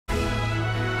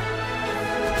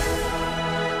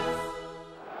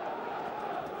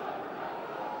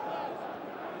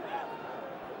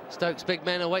Stoke's big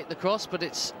men await the cross, but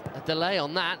it's a delay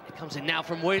on that. It comes in now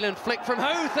from Whelan, flick from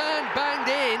Huth and banged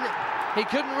in. He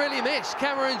couldn't really miss.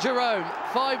 Cameron Jerome,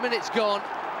 5 minutes gone,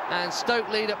 and Stoke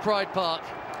lead at Pride Park.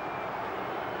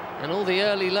 And all the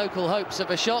early local hopes of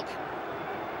a shock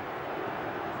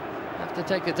have to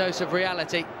take a dose of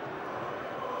reality.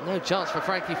 No chance for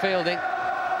Frankie Fielding.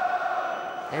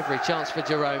 Every chance for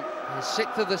Jerome. His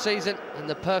 6th of the season and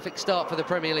the perfect start for the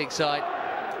Premier League side.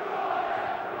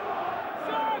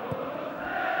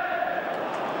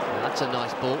 Well, that's a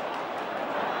nice ball.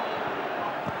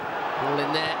 Ball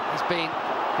in there. He's been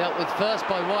dealt with first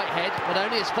by Whitehead, but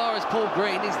only as far as Paul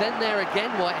Green. He's then there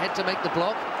again, Whitehead, to make the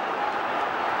block.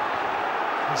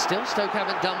 And still Stoke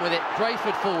haven't done with it.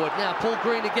 Brayford forward. Now Paul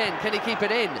Green again. Can he keep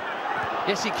it in?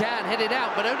 Yes, he can. Headed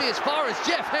out, but only as far as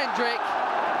Jeff Hendrick.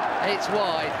 It's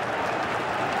wide.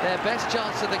 Their best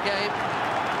chance of the game.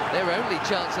 Their only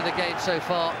chance of the game so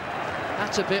far.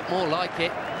 That's a bit more like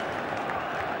it.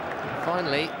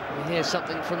 Finally, we hear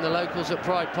something from the locals at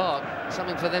Pride Park.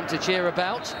 Something for them to cheer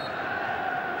about.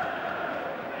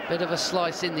 Bit of a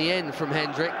slice in the end from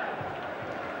Hendrick.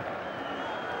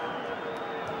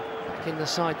 Back in the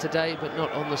side today, but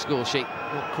not on the score sheet.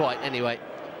 Not quite, anyway.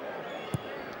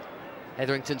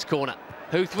 Etherington's corner.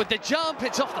 Huth with the jump.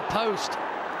 It's off the post.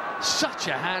 Such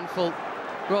a handful.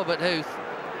 Robert Huth.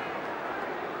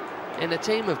 In a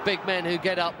team of big men who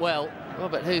get up well,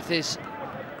 Robert Huth is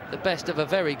the best of a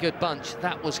very good bunch.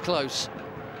 That was close.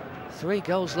 3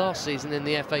 goals last season in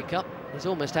the FA Cup. He's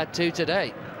almost had 2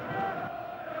 today.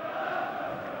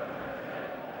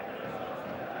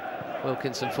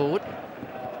 Wilkinson forward.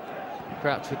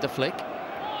 Crouch with the flick.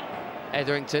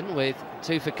 Etherington with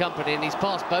 2 for company, and he's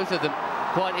passed both of them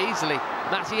quite easily.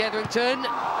 Matty Etherington.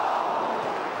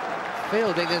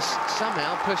 Fielding has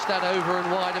somehow pushed that over and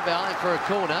wide and behind for a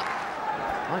corner.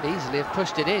 Might easily have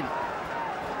pushed it in.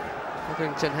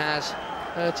 Etherington has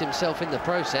hurt himself in the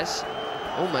process.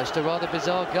 Almost a rather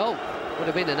bizarre goal. Would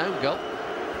have been an own goal.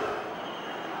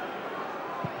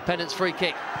 Pennant's free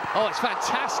kick. Oh, it's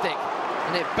fantastic.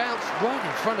 And it bounced right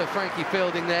in front of Frankie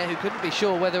Fielding there, who couldn't be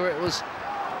sure whether it was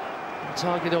on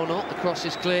target or not. The cross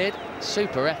is cleared.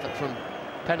 Super effort from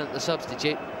Pennant, the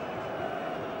substitute.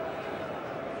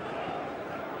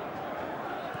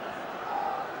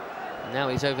 And now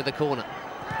he's over the corner.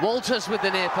 Walters with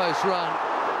the near post run.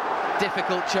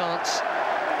 Difficult chance.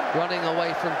 Running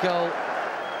away from goal.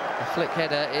 The flick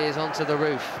header is onto the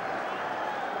roof.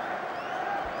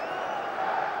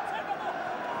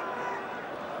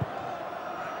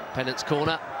 Pennant's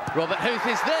corner. Robert Huth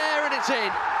is there, and it's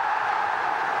in.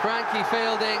 Frankie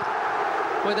Fielding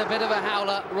with a bit of a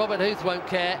howler. Robert Huth won't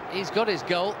care. He's got his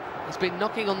goal. He's been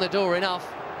knocking on the door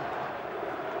enough.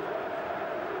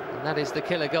 And that is the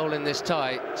killer goal in this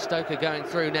tie. Stoke are going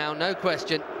through now, no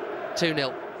question.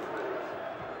 2-0.